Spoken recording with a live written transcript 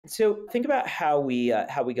So think about how we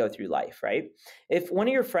go through life, right? If one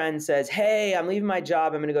of your friends says, "Hey, I'm leaving my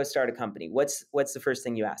job. I'm going to go start a company." What's the first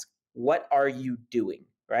thing you ask? What are you doing,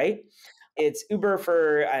 right? It's Uber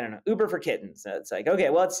for, I don't know, Uber for kittens. So it's like, okay,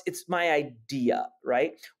 well, it's my idea,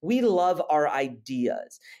 right? We love our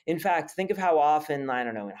ideas. In fact, think of how often, I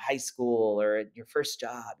don't know, in high school or at your first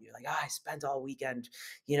job, you're like, I spent all weekend,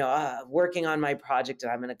 working on my project,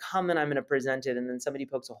 and I'm going to come and I'm going to present it, and then somebody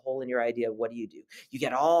pokes a hole in your idea. What do? You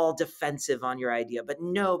get all defensive on your idea, but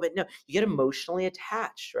no, you get emotionally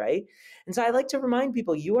attached, right? And so I like to remind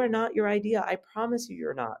people, you are not your idea. I promise you,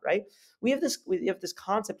 you're not, right? We have this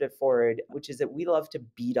concept at Forward, which is that we love to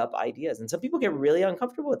beat up ideas. And some people get really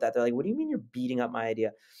uncomfortable with that. They're like, what do you mean you're beating up my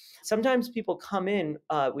idea? Sometimes people come in,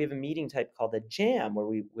 we have a meeting type called a jam where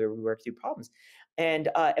we work through problems. And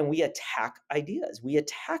we attack ideas. We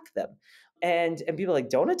attack them. And people are like,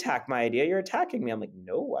 don't attack my idea. You're attacking me. I'm like,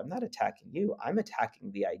 no, I'm not attacking you. I'm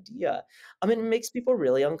attacking the idea. I mean, it makes people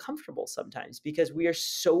really uncomfortable sometimes because we are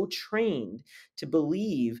so trained to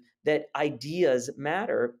believe that ideas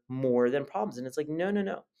matter more than problems. And it's like, no, no,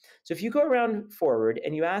 no. So if you go around Forward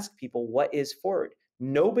and you ask people, what is Forward?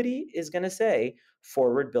 Nobody is going to say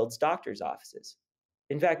Forward builds doctors' offices.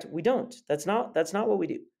 In fact, we don't. That's not what we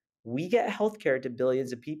do. We get healthcare to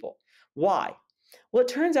billions of people. Why? Well, it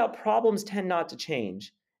turns out problems tend not to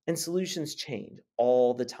change and solutions change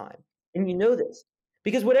all the time. And you know this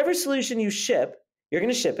because whatever solution you ship, you're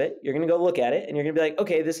going to ship it, you're going to go look at it, and you're going to be like,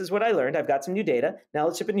 okay, this is what I learned. I've got some new data. Now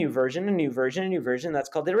let's ship a new version, a new version, a new version. That's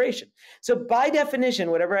called iteration. So by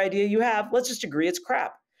definition, whatever idea you have, let's just agree it's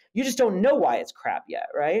crap. You just don't know why it's crap yet,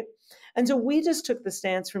 right? And so we just took the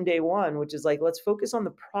stance from day one, which is like, let's focus on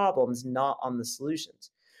the problems, not on the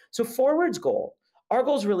solutions. So Forward's goal, our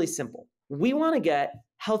goal is really simple. We want to get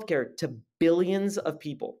healthcare to billions of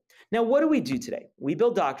people. Now, what do we do today? We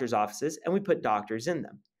build doctors' offices and we put doctors in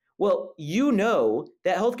them. Well, you know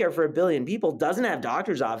that healthcare for a billion people doesn't have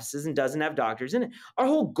doctors' offices and doesn't have doctors in it. Our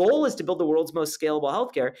whole goal is to build the world's most scalable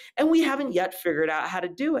healthcare, and we haven't yet figured out how to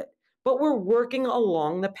do it. But we're working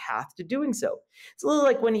along the path to doing so. It's a little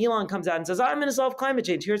like when Elon comes out and says, I'm going to solve climate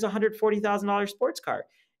change. Here's a $140,000 sports car.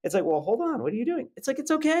 It's like, well, hold on. What are you doing? It's like, it's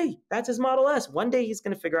okay. That's his Model S. One day he's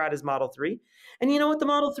going to figure out his Model 3. And you know what? The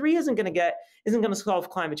Model 3 isn't going to solve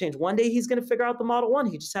climate change. One day he's going to figure out the Model 1.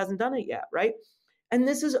 He just hasn't done it yet, right? And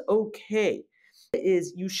this is okay.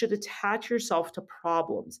 Is you should attach yourself to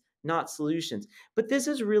problems, not solutions. But this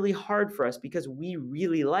is really hard for us because we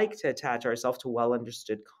really like to attach ourselves to well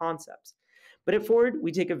understood concepts. But at Ford,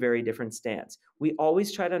 we take a very different stance. We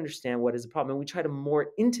always try to understand what is the problem, and we try to more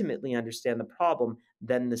intimately understand the problem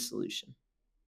than the solution.